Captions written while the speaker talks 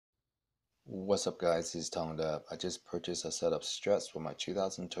What's up guys, it's DUBB. I just purchased a set of struts for my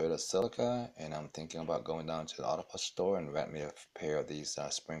 2000 Toyota Celica, and I'm thinking about going down to the auto parts store and rent me a pair of these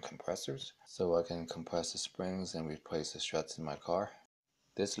spring compressors so I can compress the springs and replace the struts in my car.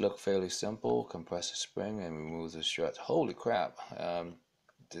 This looks fairly simple: compress the spring and remove the struts. Holy crap,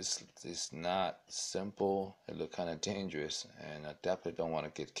 this is not simple. It looked kind of dangerous, and I definitely don't want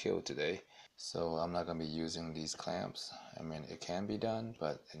to get killed today. So I'm not going to be using these clamps. I mean, it can be done,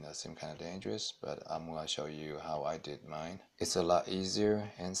 but it does seem kind of dangerous. But I'm going to show you how I did mine. It's a lot easier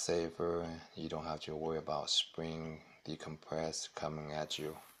and safer. You don't have to worry about spring decompress coming at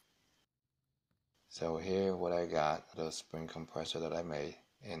you. So here what I got, the spring compressor that I made,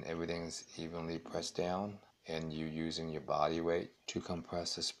 and everything's evenly pressed down, and you using your body weight to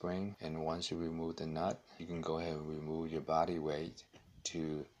compress the spring. And once you remove the nut, you can go ahead and remove your body weight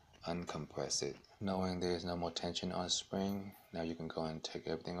to uncompress it. Knowing there's no more tension on the spring, now you can go and take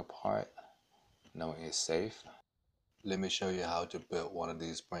everything apart, knowing it's safe. Let me show you how to build one of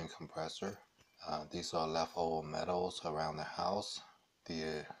these spring compressor. These are leftover metals around the house.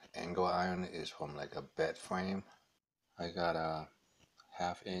 The angle iron is from like a bed frame. I got a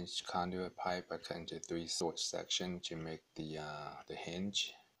 1/2 inch conduit pipe. I cut into 3 short sections to make the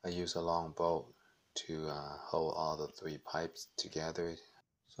hinge. I use a long bolt to hold all the 3 pipes together.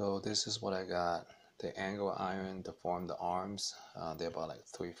 So this is what I got. The angle iron to form the arms, they're about like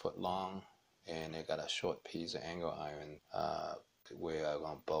 3 foot long, and I got a short piece of angle iron where I'm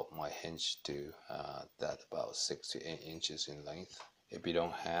gonna bolt my hinge to. That's about 6 to 8 inches in length. If you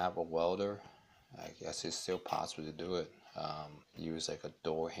don't have a welder, I guess it's still possible to do it. Use like a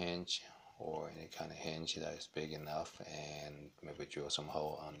door hinge or any kind of hinge that is big enough, and maybe drill some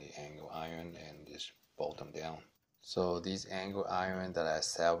hole on the angle iron and just bolt them down. So these angle iron that I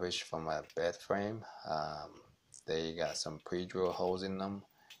salvaged from my bed frame, they got some pre-drill holes in them,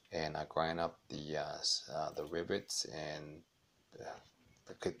 and I grind up the rivets, and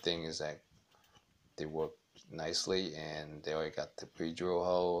the good thing is that they work nicely, and they already got the pre-drill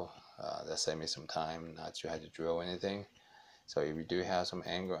hole. That saved me some time not to have to drill anything. So if you do have some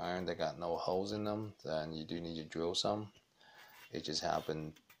angle iron that got no holes in them, then you do need to drill some. It just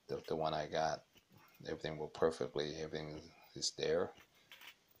happened the one I got, everything worked perfectly, everything is there.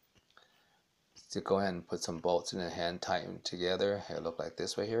 So go ahead and put some bolts in the hand, tighten together. It'll look like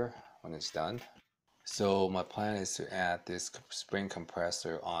this right here when it's done. So my plan is to add this spring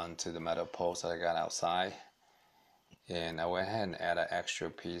compressor onto the metal post that I got outside, and I went ahead and add an extra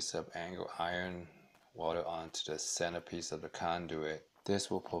piece of angle iron welded onto the centerpiece of the conduit. This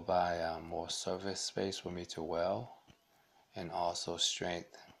will provide more surface space for me to weld, and also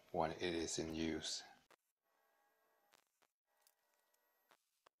strength when it is in use.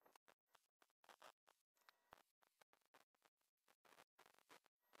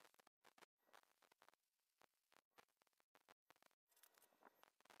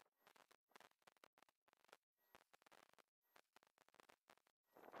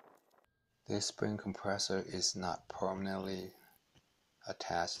 This spring compressor is not permanently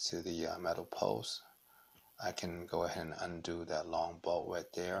attached to the metal post. I can go ahead and undo that long bolt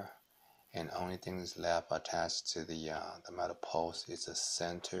right there, and only thing that's left attached to the metal post is a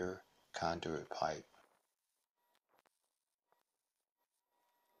center conduit pipe.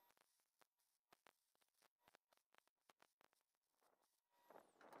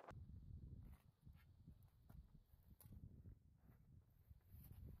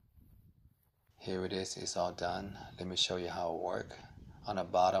 Here it is, it's all done. Let me show you how it works. On the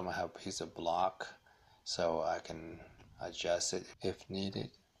bottom I have a piece of block so I can adjust it if needed,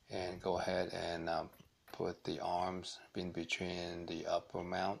 and go ahead and put the arms in between the upper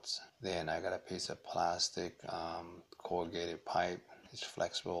mounts. Then I got a piece of plastic corrugated pipe. It's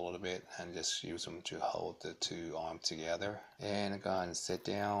flexible a little bit, and just use them to hold the 2 arms together. And go ahead and sit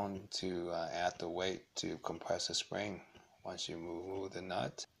down to add the weight to compress the spring. Once you remove the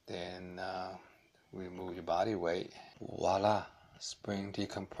nut, then remove your body weight. Voila! Spring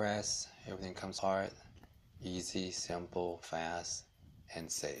decompress. Everything comes apart. Easy, simple, fast, and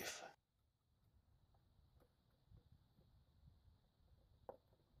safe.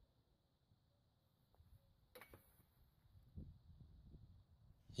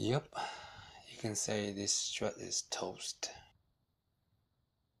 Yep, you can say this strut is toast.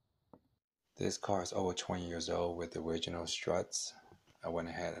 This car is over 20 years old with the original struts. I went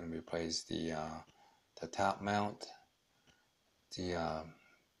ahead and replaced the top mount, the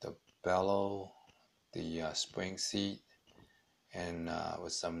bellow, the spring seat, and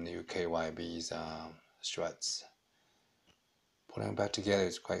with some new KYB's struts. Putting them back together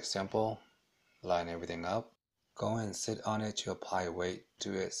is quite simple. Line everything up. Go and sit on it to apply weight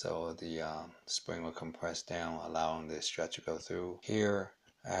to it so the spring will compress down, allowing the stretch to go through. Here,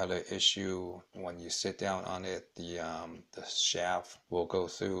 I had an issue when you sit down on it, the shaft will go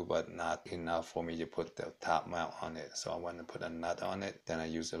through, but not enough for me to put the top mount on it. So I want to put a nut on it. Then I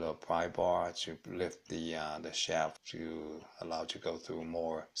use a little pry bar to lift the shaft to allow it to go through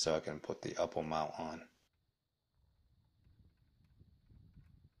more, so I can put the upper mount on.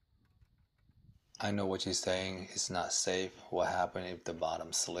 I know what you're saying. It's not safe. What happened if the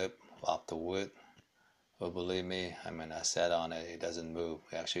bottom slip off the wood? Well, believe me, I sat on it. It doesn't move.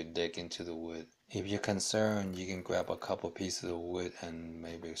 It actually dig into the wood. If you're concerned, you can grab a couple pieces of wood and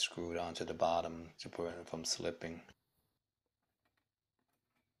maybe screw it onto the bottom to prevent it from slipping.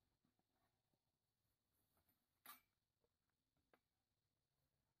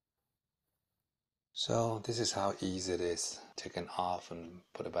 So this is how easy it is. Take it off and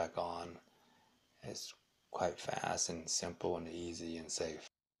put it back on. It's quite fast and simple and easy and safe.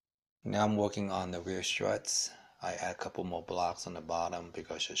 Now I'm working on the rear struts. I add a couple more blocks on the bottom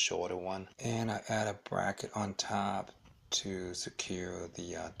because it's a shorter one. And I add a bracket on top to secure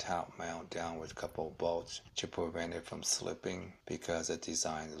the top mount down with a couple of bolts to prevent it from slipping because the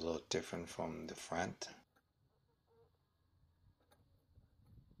design is a little different from the front.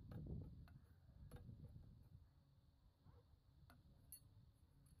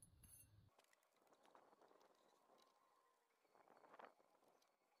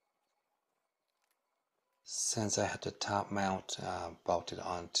 Since I had the top mount bolted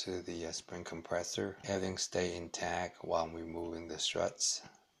onto the spring compressor, everything stayed intact while I'm removing the struts.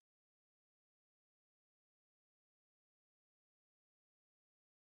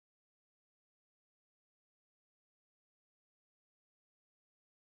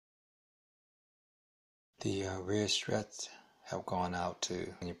 The rear struts have gone out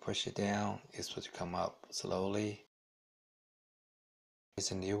too. When you push it down, it's supposed to come up slowly.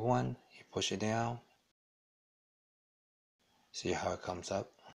 It's a new one. You push it down. See how it comes up?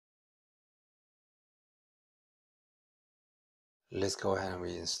 Let's go ahead and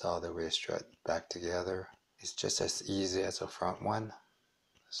reinstall the rear strut back together. It's just as easy as the front one.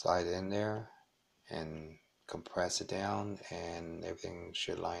 Slide it in there and compress it down and everything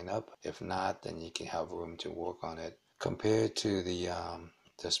should line up. If not, then you can have room to work on it. Compared to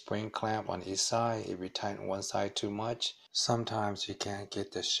the spring clamp on each side, if you tighten one side too much, sometimes you can't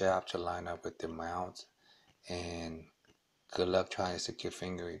get the shaft to line up with the mount, and good luck trying to stick your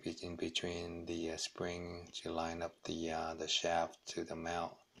finger in between the spring to line up the shaft to the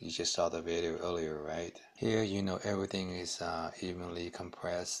mount. You just saw the video earlier, right? Here, you know everything is evenly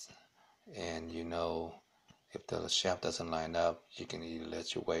compressed, and you know if the shaft doesn't line up, you can either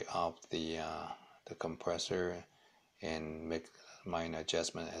let your weight off the compressor and make minor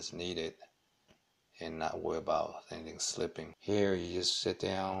adjustment as needed and not worry about anything slipping. Here you just sit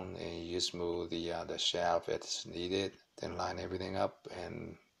down and you just move the shaft as needed, then line everything up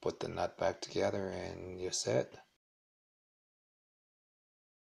and put the nut back together and you're set.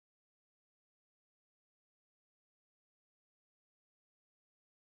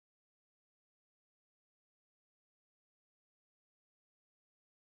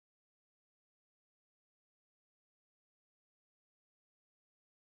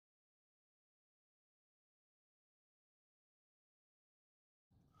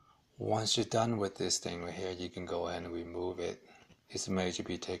 Once you're done with this thing right here, you can go ahead and remove it. It's made to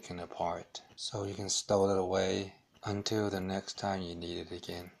be taken apart, so you can stow it away until the next time you need it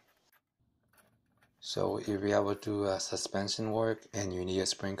again. So if you ever do suspension work and you need a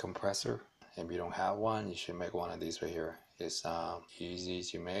spring compressor, if you don't have one, you should make one of these right here. It's easy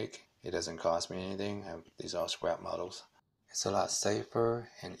to make. It doesn't cost me anything. These are scrap models. It's a lot safer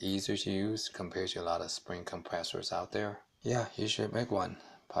and easier to use compared to a lot of spring compressors out there. Yeah, you should make one.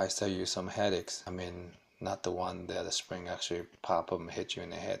 Probably save you some headaches. Not the one that the spring actually pop up and hit you in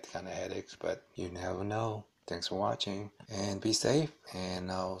the head kind of headaches, but you never know. Thanks for watching and be safe, and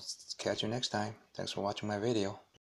I'll catch you next time. Thanks for watching my video.